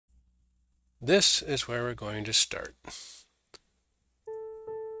This is where we're going to start.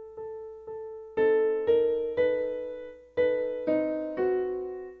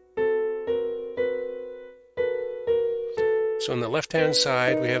 So on the left-hand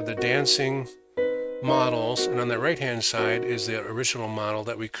side, we have the dancing models, and on the right-hand side is the original model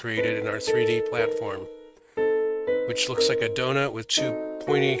that we created in our 3D platform, which looks like a donut with two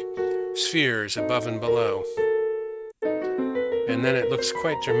pointy spheres above and below. And then it looks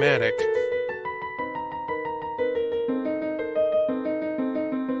quite dramatic.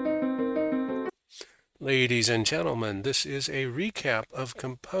 Ladies and gentlemen, this is a recap of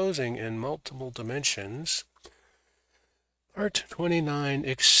composing in multiple dimensions. Part 29,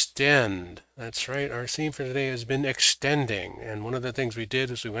 Extend. That's right, our theme for today has been extending. And one of the things we did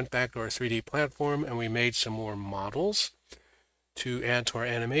is we went back to our 3D platform and we made some more models to add to our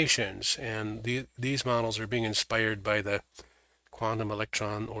animations. And these models are being inspired by the quantum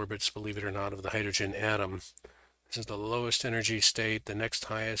electron orbits, believe it or not, of the hydrogen atom. This is the lowest energy state, the next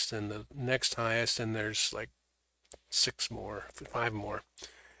highest, and the next highest, and there's like 5 more.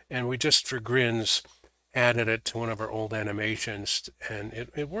 And we just, for grins, added it to one of our old animations, and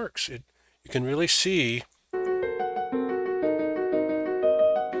it works. You can really see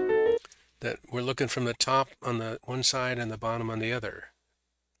that we're looking from the top on the one side and the bottom on the other.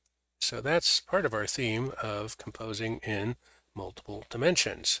 So that's part of our theme of composing in multiple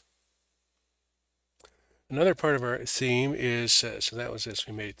dimensions. Another part of our theme is, so that was this,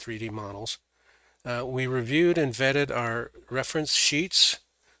 we made 3D models. We reviewed and vetted our reference sheets.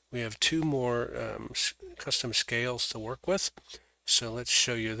 We have 2 more custom scales to work with. So let's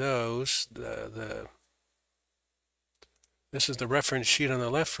show you those. This is the reference sheet on the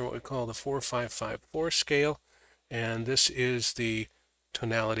left for what we call the 4554 scale. And this is the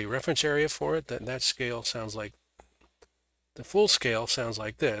tonality reference area for it. That scale sounds like, the full scale sounds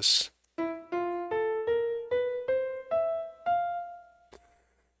like this.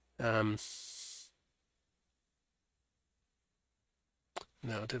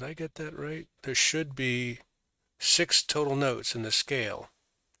 Now, did I get that right? There should be 6 total notes in the scale.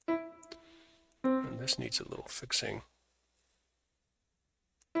 And this needs a little fixing.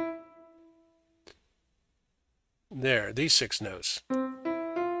 There, these 6 notes.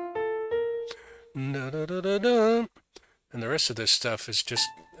 Da-da-da-da-da. And the rest of this stuff is just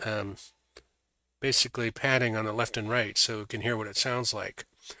basically padding on the left and right so we can hear what it sounds like.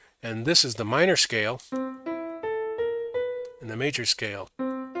 And this is the minor scale and the major scale.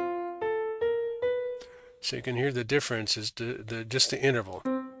 So you can hear the difference is just the interval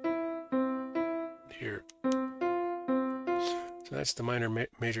here. So that's the minor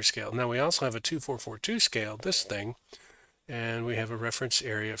major scale. Now we also have a 2442 scale, this thing, and we have a reference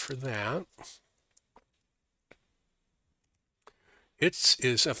area for that. It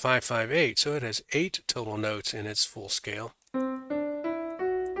is a 558, so it has 8 total notes in its full scale.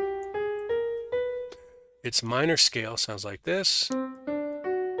 Its minor scale sounds like this,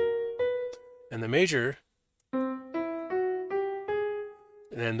 and the major, and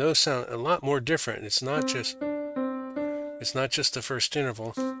those sound a lot more different. It's not just the first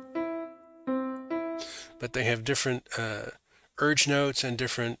interval, but they have different urge notes and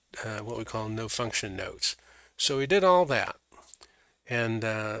different what we call no function notes. So we did all that, and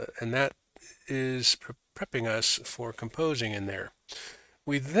that is prepping us for composing in there.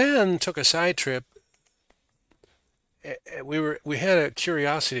 We then took a side trip. We had a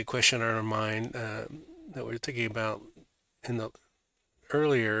curiosity question on our mind that we were thinking about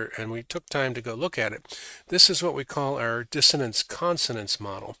earlier, and we took time to go look at it. This is what we call our dissonance consonance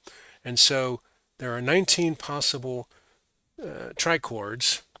model, and so there are 19 possible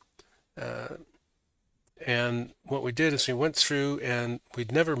trichords, and what we did is we went through, and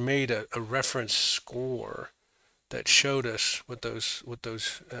we'd never made a reference score that showed us what those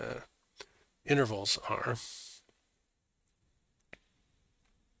intervals are.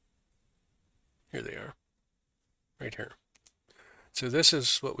 Here they are, right here. So this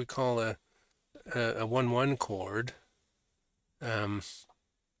is what we call a 1-1 chord. Well,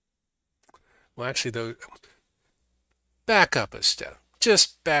 actually, though, back up a step.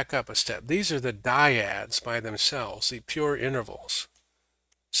 Just back up a step. These are the dyads by themselves, the pure intervals.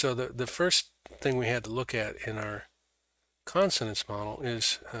 So the first thing we had to look at in our consonance model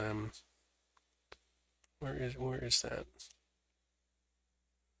is where is that?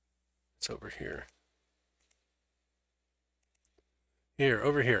 It's over here.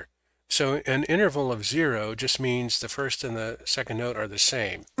 Over here. So an interval of 0 just means the first and the second note are the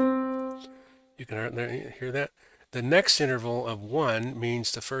same. You can hear that? The next interval of 1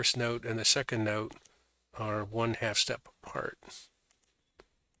 means the first note and the second note are 1/2 step apart.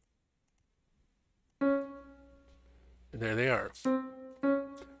 There they are.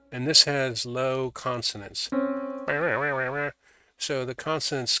 And this has low consonants. So the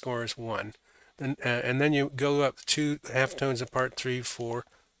consonant score is 1. Then, and then you go up 2 half tones apart, 3, 4,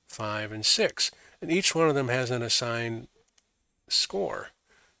 5, and 6. And each one of them has an assigned score.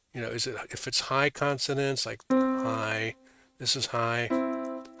 You know, if it's high consonants, like high, this is high,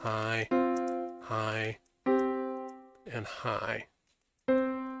 high, high, and high.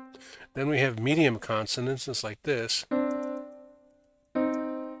 Then we have medium consonants, it's like this.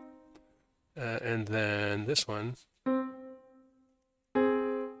 And then this one.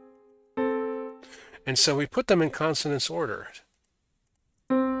 And so we put them in consonance order.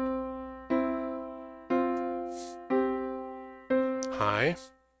 High,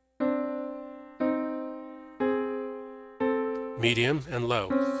 medium, and low.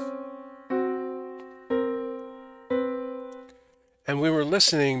 And we were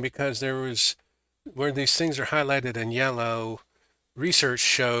listening because there was, where these things are highlighted in yellow, research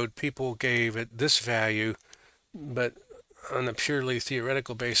showed people gave it this value, but on a purely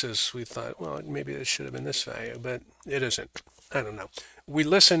theoretical basis, we thought, well, maybe it should have been this value, but it isn't. I don't know. We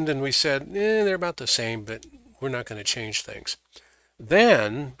listened and we said, they're about the same, but we're not going to change things.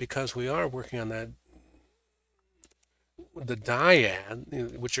 Then, because we are working on that, the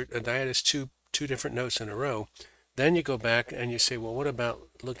dyad, which a dyad is two different notes in a row, then you go back and you say, well, what about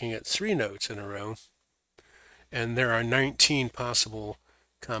looking at 3 notes in a row? And there are 19 possible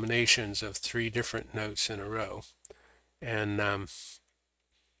combinations of 3 different notes in a row. And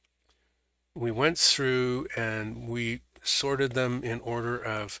we went through and we sorted them in order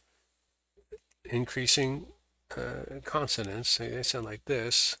of increasing consonants. They sound like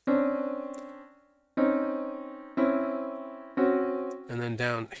this. And then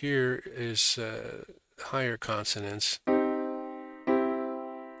down here is higher consonants,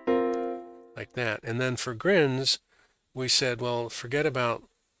 like that. And then for grins, we said, well, forget about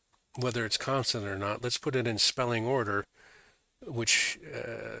whether it's consonant or not. Let's put it in spelling order, which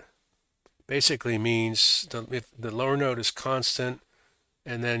basically means if the lower note is constant,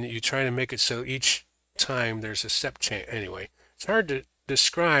 and then you try to make it so each time there's a step change. Anyway, it's hard to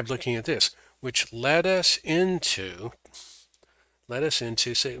describe looking at this, which led us into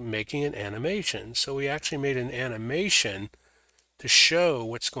say, making an animation. So we actually made an animation to show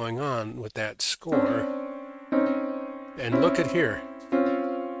what's going on with that score. And look at here.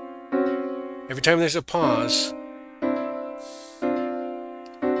 Every time there's a pause,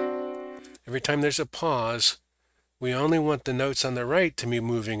 we only want the notes on the right to be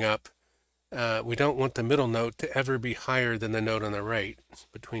moving up. We don't want the middle note to ever be higher than the note on the right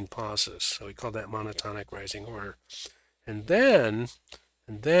between pauses. So we call that monotonic rising order. And then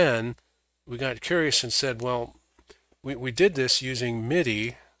we got curious and said, well, we did this using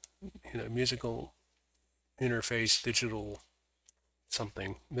MIDI, musical interface digital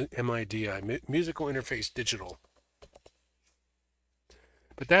something, MIDI, musical interface digital.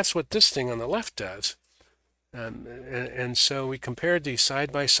 But that's what this thing on the left does. And so we compared these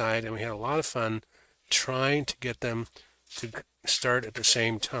side by side, and we had a lot of fun trying to get them to start at the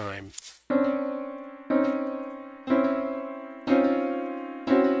same time.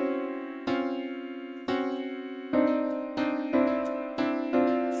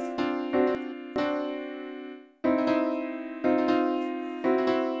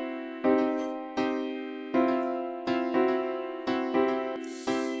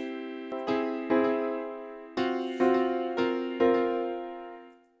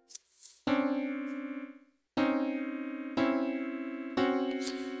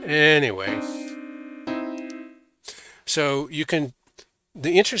 Anyway, so you can,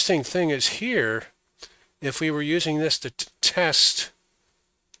 the interesting thing is here, if we were using this to test,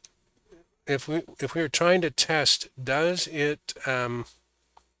 if we were trying to test, does it,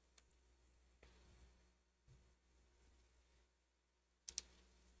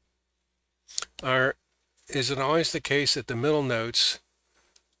 is it always the case that the middle notes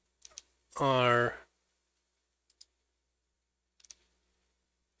are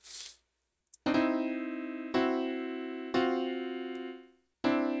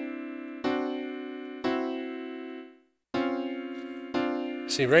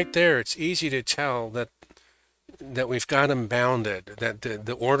see right there, it's easy to tell that we've got them bounded, that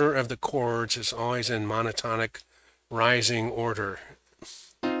the order of the chords is always in monotonic rising order.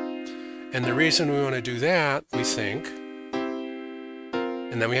 And the reason we want to do that, we think,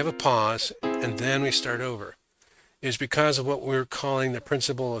 and then we have a pause, and then we start over, is because of what we're calling the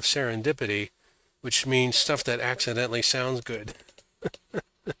principle of serendipity, which means stuff that accidentally sounds good.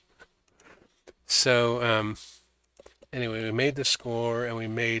 So anyway, we made the score and we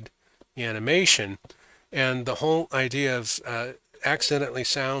made the animation. And the whole idea of accidentally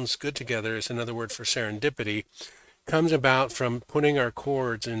sounds good together is another word for serendipity, comes about from putting our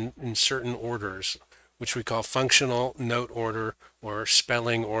chords in certain orders, which we call functional note order or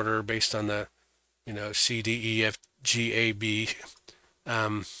spelling order based on the, C, D, E, F, G, A, B.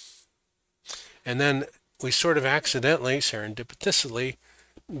 And then we sort of accidentally, serendipitously,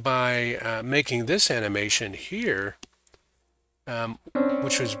 by making this animation here,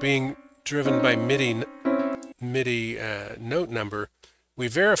 which was being driven by MIDI note number, we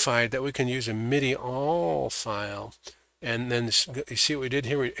verified that we can use a MIDI all file. And then you see what we did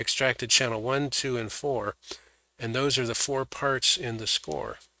here? We extracted channel 1, 2, and 4. And those are the 4 parts in the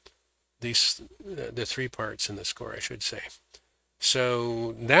score. These, the 3 parts in the score, I should say.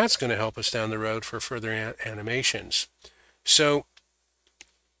 So that's going to help us down the road for further animations. So,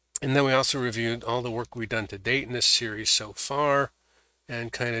 and then we also reviewed all the work we've done to date in this series so far,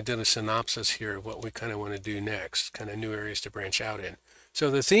 and kind of did a synopsis here of what we kind of want to do next, kind of new areas to branch out in. So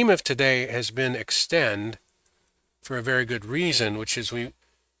the theme of today has been extend for a very good reason, which is we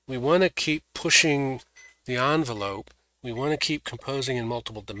want to keep pushing the envelope. We want to keep composing in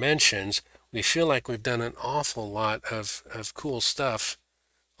multiple dimensions. We feel like we've done an awful lot of cool stuff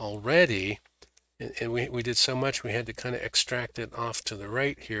already, and we did so much we had to kind of extract it off to the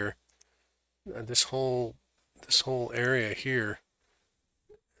right here. This whole area here,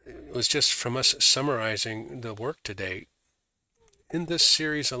 it was just from us summarizing the work to date in this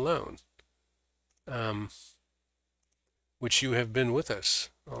series alone, which you have been with us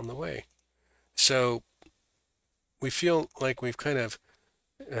on the way. So we feel like we've kind of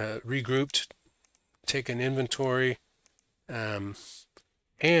regrouped, taken inventory,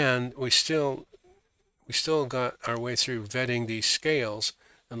 and we still got our way through vetting these scales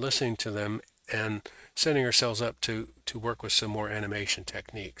and listening to them and setting ourselves up to work with some more animation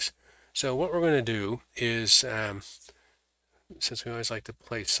techniques. So what we're going to do is, since we always like to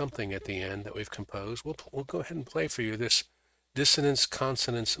play something at the end that we've composed, we'll go ahead and play for you this dissonance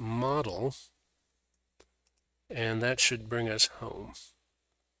consonance model, and that should bring us home.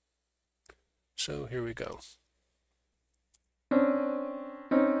 So here we go.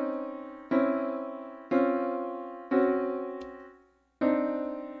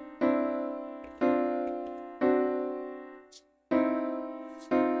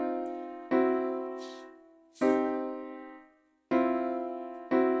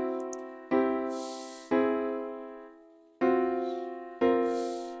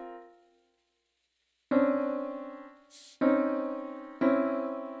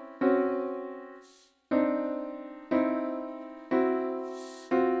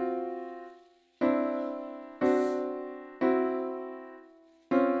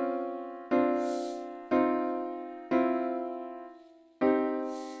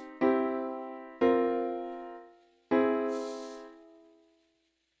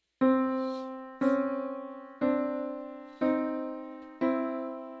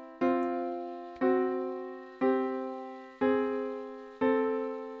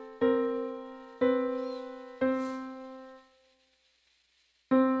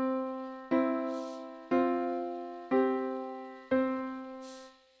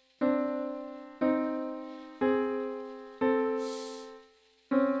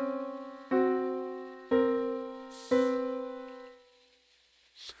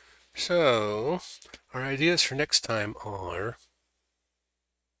 So our ideas for next time are,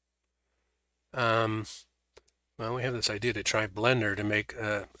 well, we have this idea to try Blender to make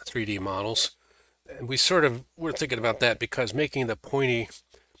 3D models. And we sort of were thinking about that because making the pointy,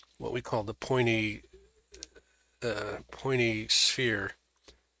 what we call the pointy sphere,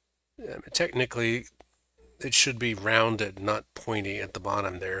 technically it should be rounded, not pointy at the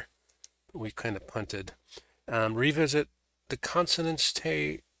bottom there. We kind of punted. Revisit the consonants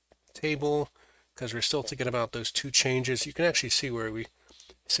table, because we're still thinking about those 2 changes. You can actually see where we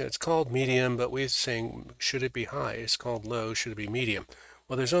say it's called medium, but we're saying, should it be high? It's called low, should it be medium?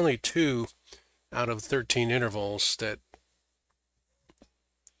 Well, there's only 2 out of 13 intervals that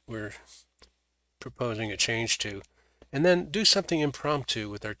we're proposing a change to. And then do something impromptu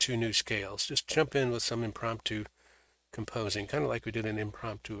with our 2 new scales. Just jump in with some impromptu composing, kind of like we did an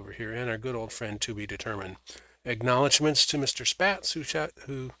impromptu over here, and our good old friend to be determined. Acknowledgements to Mr. Spatz,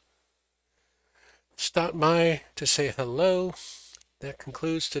 who stopped by to say hello. That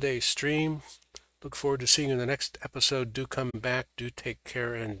concludes today's stream. Look forward to seeing you in the next episode. Do come back, do take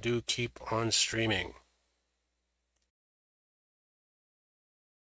care, and do keep on streaming.